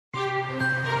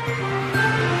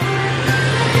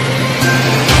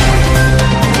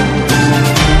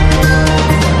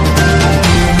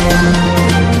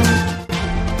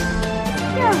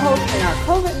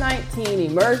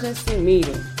emergency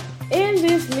meeting. In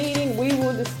this meeting, we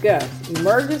will discuss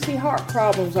emergency heart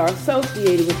problems are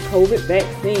associated with COVID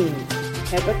vaccines.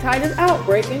 Hepatitis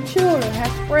outbreak in children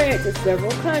has spread to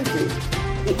several countries.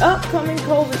 The upcoming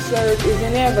COVID surge is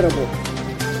inevitable.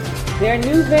 There are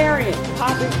new variants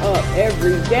popping up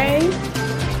every day,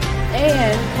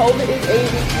 and COVID is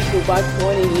aging people by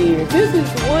 20 years. This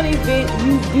is one event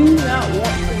you do not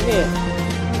want to miss.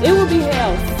 It will be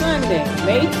held Sunday,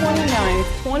 May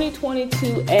 29th,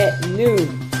 2022 at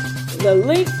noon. The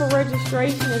link for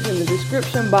registration is in the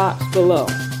description box below.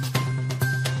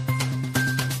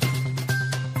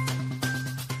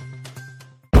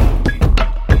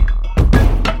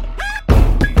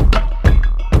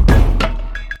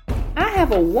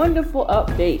 A wonderful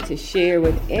update to share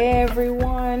with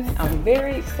everyone. I'm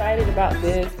very excited about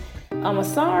this.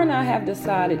 Asar and I have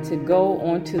decided to go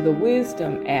onto the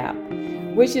Wisdom app,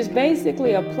 which is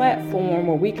basically a platform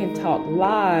where we can talk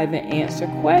live and answer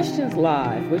questions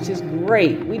live, which is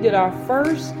great. We did our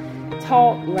first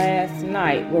talk last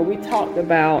night where we talked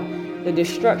about the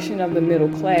destruction of the middle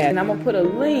class, and I'm gonna put a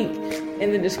link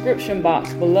in the description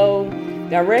box below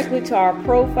directly to our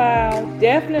profile.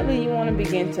 Definitely you want to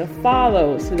begin to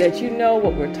follow so that you know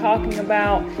what we're talking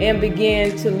about and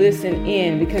begin to listen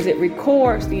in, because it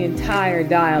records the entire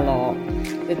dialogue.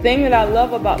 The thing that I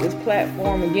love about this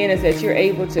platform, again, is that you're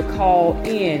able to call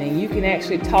in and you can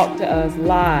actually talk to us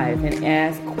live and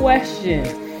ask questions.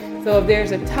 So if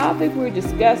there's a topic we're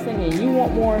discussing and you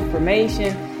want more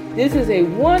information, this is a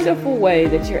wonderful way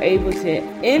that you're able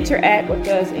to interact with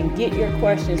us and get your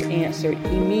questions answered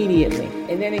immediately.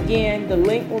 And then again, the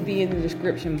link will be in the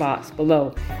description box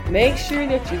below. Make sure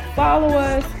that you follow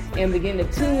us and begin to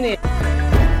tune in.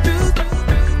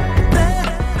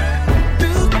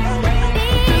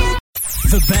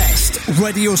 The best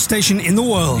radio station in the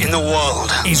world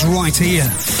is right here,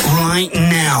 right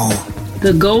now.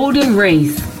 The Golden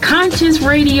Race, conscious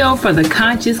radio for the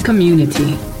conscious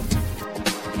community.